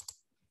go.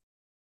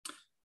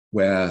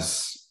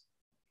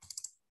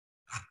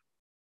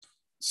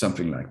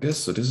 something like this.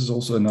 So this is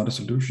also another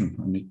solution.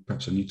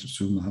 Perhaps I need to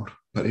zoom out.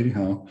 But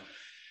anyhow,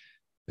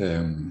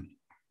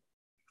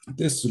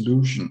 this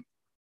solution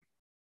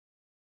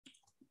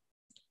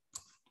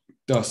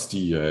does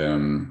the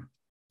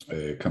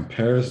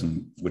comparison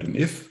with an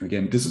if.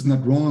 Again, this is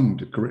not wrong.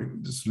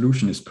 The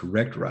solution is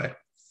correct, right?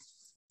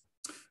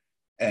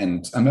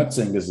 And I'm not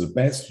saying this is a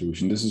bad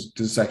solution. This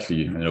is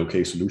actually an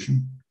okay solution.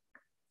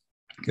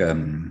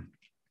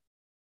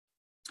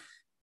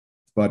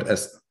 But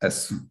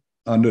as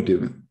under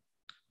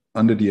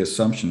the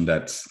assumption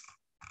that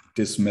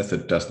this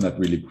method does not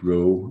really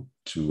grow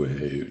to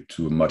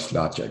a much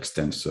larger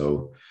extent.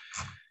 So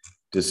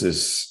this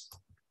is,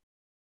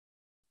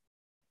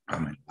 how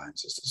many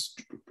lines is this?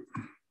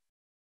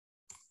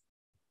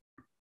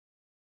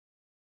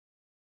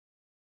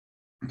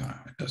 No,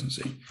 it doesn't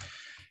say.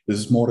 This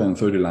is more than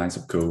 30 lines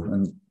of code,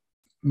 and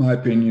my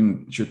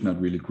opinion should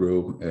not really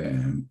grow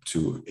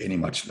to any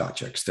much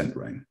larger extent,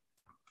 right?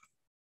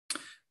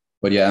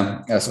 But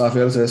yeah, as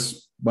Raphael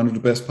says, one of the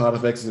best part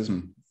of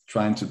Exercism,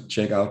 trying to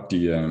check out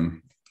the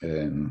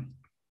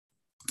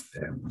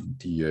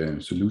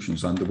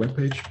solutions on the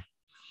webpage.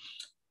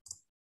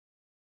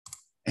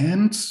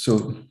 And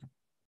so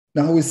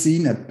now we've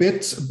seen a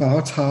bit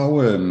about how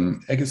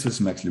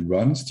Exercism actually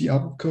runs the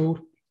ABAP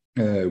code.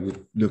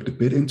 We've looked a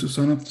bit into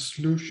some of the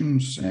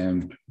solutions,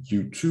 and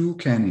you too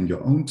can, in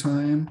your own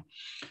time,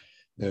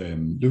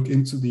 look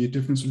into the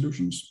different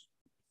solutions.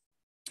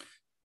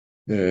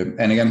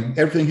 And again,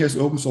 everything here is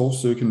open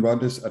source, so you can run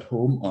this at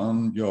home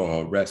on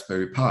your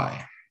Raspberry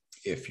Pi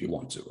if you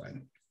want to,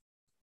 right?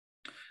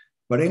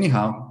 But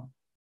anyhow,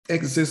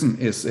 Exercism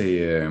is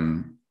a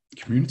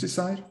community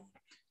site.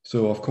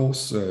 So of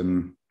course,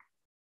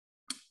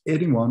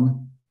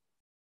 anyone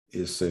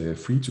is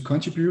free to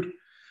contribute.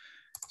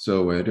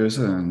 So there's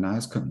a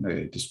nice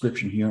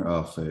description here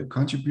of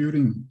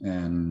contributing,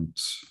 and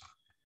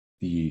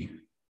the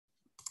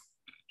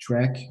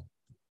track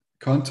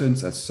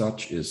contents as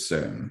such is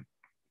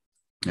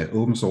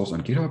open source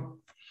on GitHub.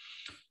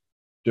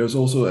 There's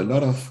also a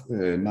lot of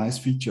nice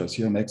features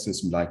here in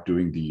Exercism, like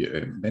doing the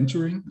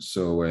mentoring.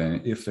 So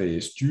if a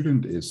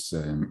student is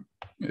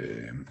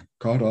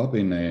caught up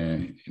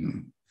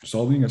in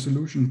solving a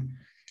solution,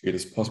 it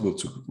is possible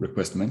to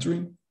request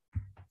mentoring.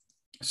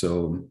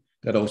 So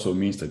that also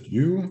means that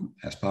you,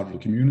 as part of the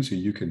community,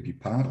 you can be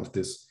part of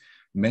this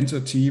mentor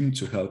team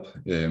to help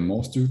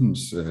more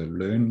students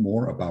learn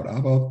more about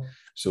ABAP,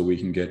 so we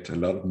can get a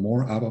lot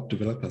more ABAP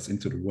developers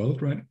into the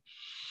world, right?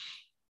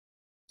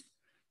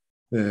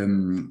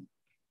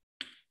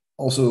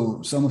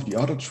 Also, some of the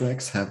other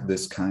tracks have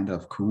this kind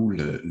of cool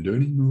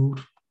learning mode.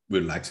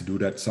 We'd like to do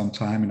that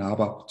sometime in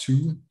ABAP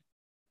too.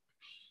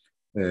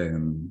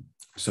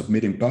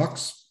 Submitting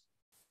bugs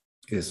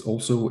is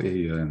also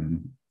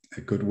a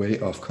good way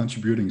of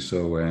contributing.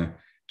 So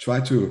try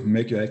to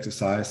make your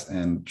exercise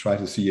and try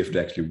to see if it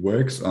actually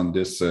works on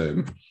this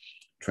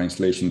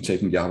translation,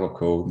 taking the ABAP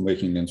code,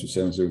 making it into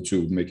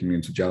 702, making it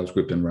into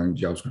JavaScript and running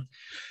JavaScript.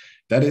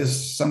 That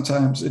is,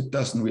 sometimes it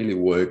doesn't really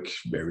work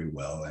very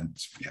well, and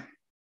yeah,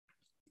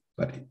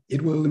 but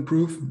it will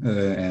improve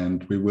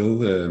and we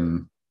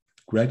will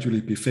gradually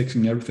be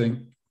fixing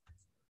everything.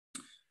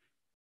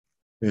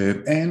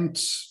 And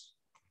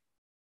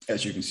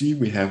as you can see,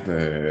 we have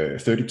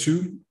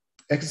 32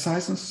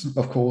 exercises.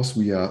 Of course,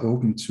 we are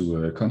open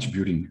to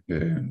contributing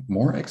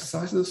more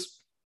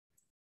exercises.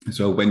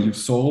 So when you've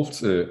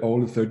solved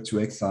all the 32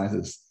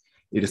 exercises,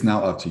 it is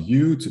now up to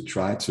you to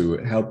try to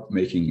help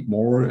making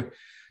more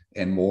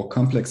and more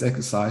complex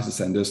exercises.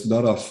 And there's a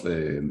lot of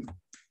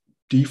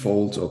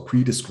default or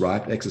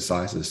pre-described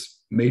exercises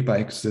made by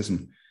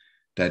Exercism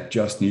that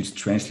just needs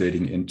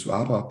translating into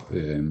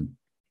ABAP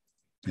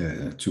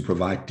to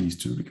provide these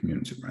to the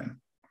community, right?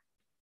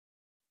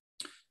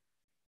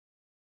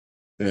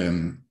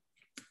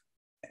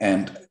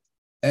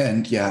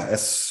 And yeah,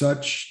 as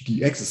such,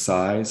 the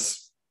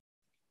exercise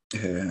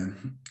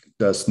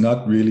does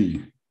not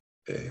really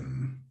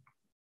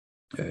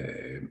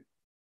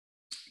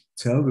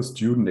tell the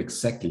student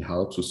exactly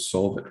how to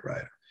solve it,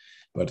 right?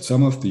 But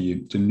some of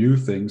the new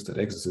things that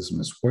Exercism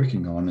is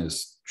working on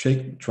is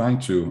trying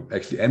to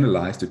actually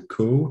analyze the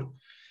code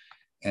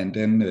and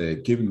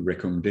then giving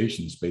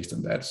recommendations based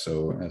on that.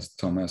 So as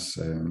Thomas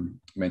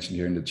mentioned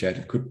here in the chat,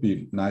 it could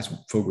be nice to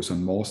focus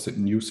on more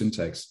new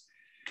syntax.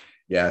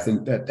 Yeah, I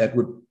think that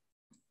would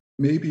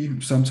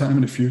maybe sometime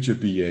in the future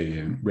be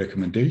a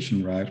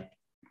recommendation, right?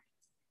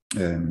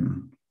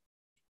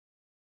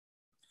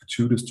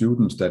 To the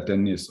students that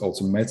then is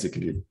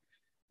automatically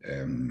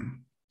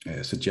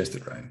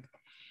suggested, right?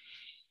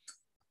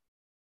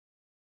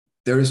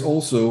 There is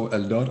also a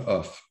lot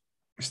of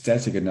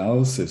static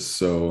analysis.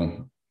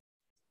 So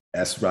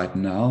as right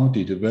now,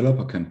 the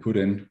developer can put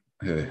in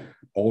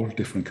all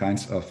different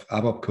kinds of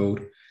ABAP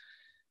code.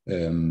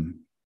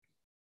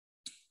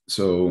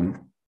 So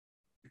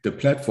the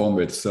platform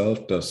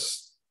itself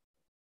does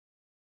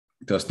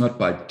not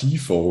by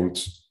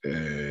default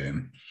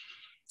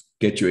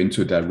get you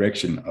into a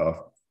direction of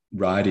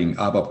writing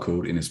ABAP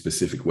code in a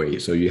specific way.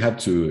 So you have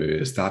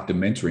to start the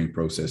mentoring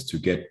process to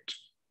get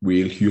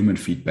real human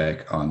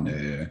feedback on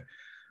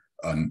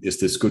is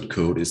this good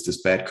code, is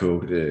this bad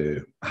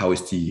code, how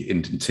is the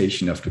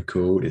indentation of the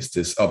code, is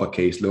this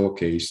uppercase,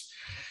 lowercase,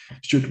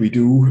 should we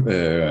do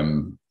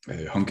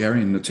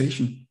Hungarian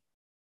notation?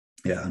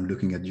 Yeah, I'm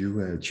looking at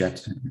you,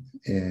 chat.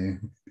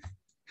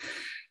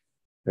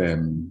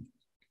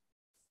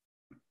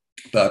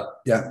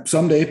 But yeah,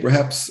 someday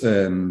perhaps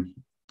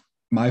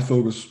my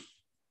focus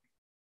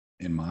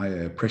in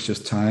my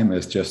precious time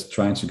is just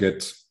trying to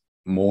get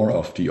more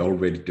of the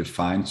already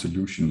defined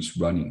solutions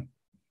running.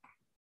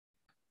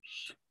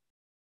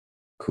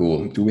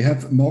 Cool. Do we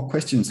have more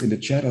questions in the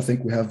chat? I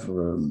think we have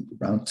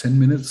around 10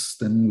 minutes,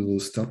 then we'll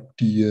stop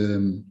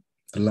the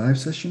live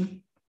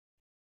session.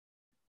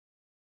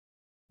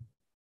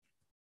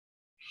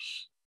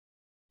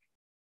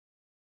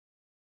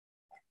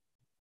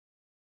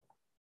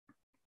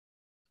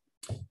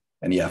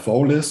 And yeah, for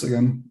all this,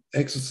 again,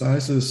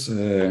 exercises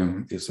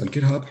is on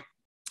GitHub,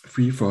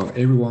 free for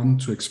everyone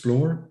to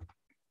explore.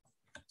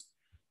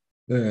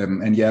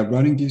 And yeah,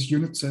 running these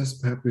unit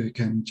tests, perhaps we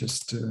can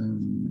just,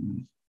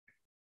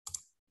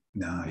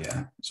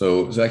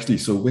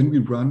 So when we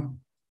run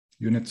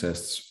unit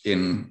tests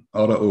in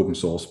other open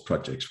source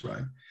projects,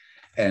 right,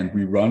 and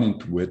we run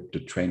it with the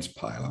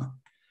transpiler,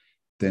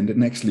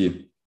 then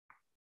actually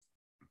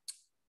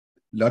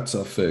lots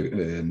of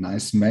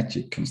nice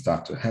magic can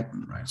start to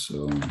happen, right?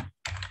 So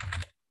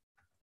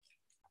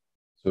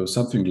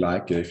something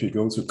like if you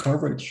go to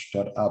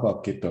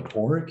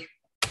coverage.abapgit.org,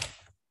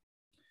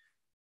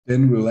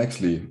 then we'll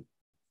actually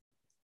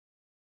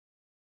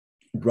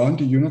run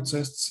the unit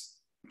tests,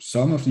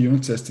 some of the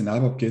unit tests in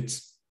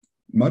ABAP-Git,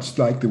 much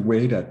like the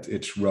way that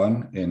it's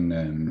run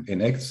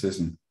in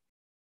Exercism.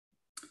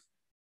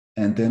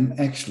 And then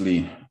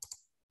actually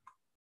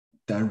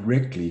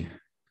directly,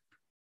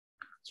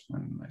 that's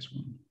one nice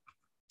one.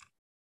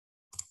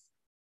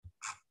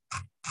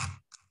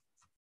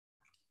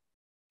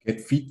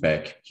 Get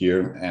feedback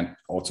here and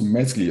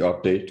automatically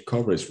update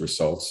coverage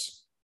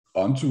results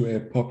onto a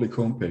public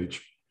homepage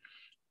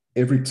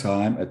every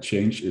time a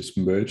change is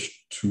merged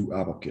to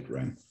ABAP-Git,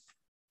 right?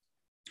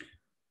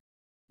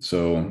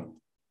 So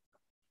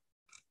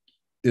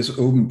this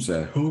opens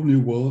a whole new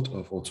world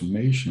of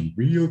automation,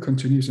 real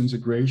continuous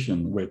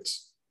integration with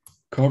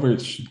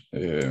coverage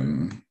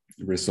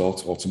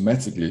results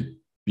automatically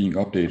being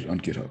updated on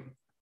GitHub.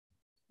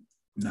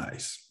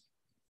 Nice.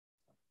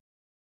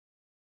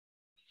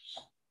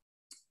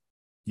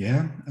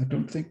 Yeah, I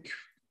don't think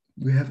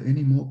we have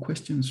any more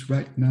questions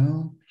right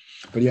now.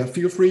 But yeah,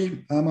 feel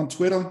free. I'm on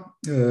Twitter.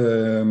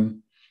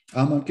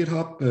 I'm on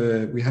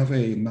GitHub. We have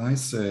a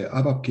nice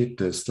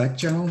ABAP-Git Slack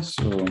channel.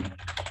 So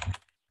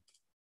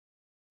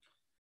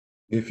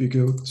if you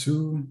go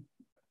to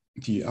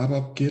the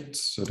ABAP-Git,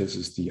 so this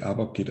is the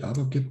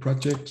ABAP-Git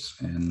project,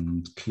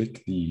 and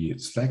click the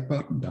Slack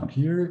button down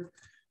here,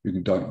 you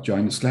can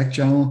join the Slack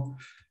channel,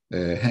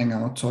 hang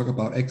out, talk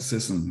about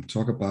Exercism,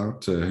 talk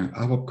about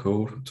ABAP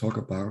code, talk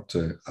about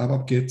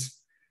ABAP-Git.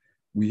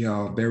 We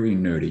are very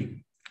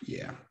nerdy.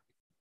 Yeah.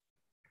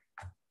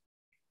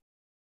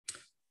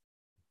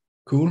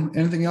 Cool.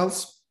 Anything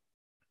else?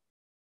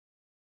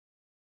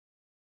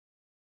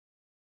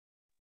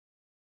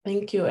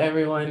 Thank you,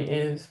 everyone.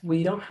 If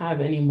we don't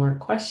have any more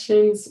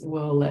questions,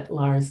 we'll let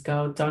Lars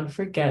go. Don't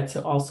forget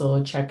to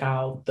also check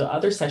out the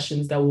other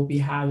sessions that we'll be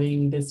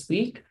having this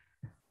week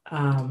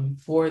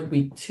for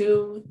week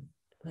 2.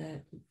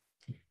 There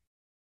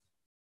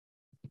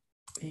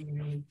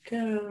we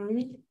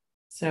go.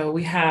 So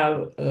we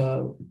have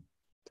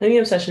plenty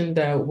of sessions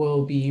that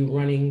will be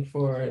running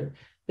for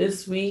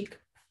this week.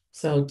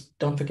 So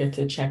don't forget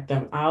to check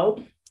them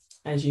out.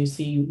 As you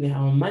see, we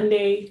have on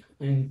Monday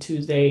and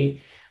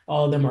Tuesday,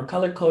 all of them are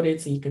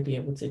color-coded, so you could be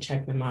able to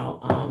check them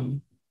out.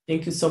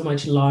 Thank you so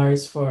much,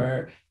 Lars,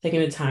 for taking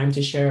the time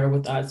to share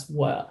with us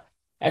what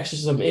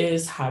Exercism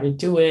is, how to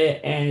do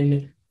it,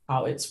 and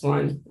how it's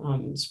run.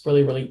 It's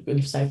really, really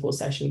insightful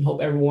session.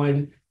 Hope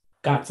everyone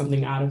got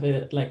something out of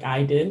it like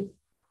I did.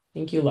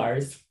 Thank you,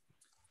 Lars.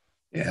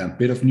 Yeah, a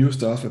bit of new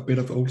stuff, a bit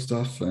of old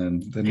stuff,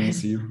 and then we'll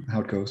see how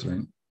it goes,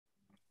 right?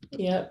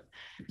 Yep.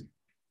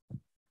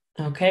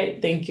 Okay,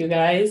 thank you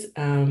guys.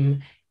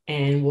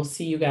 And we'll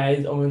see you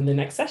guys on the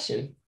next session.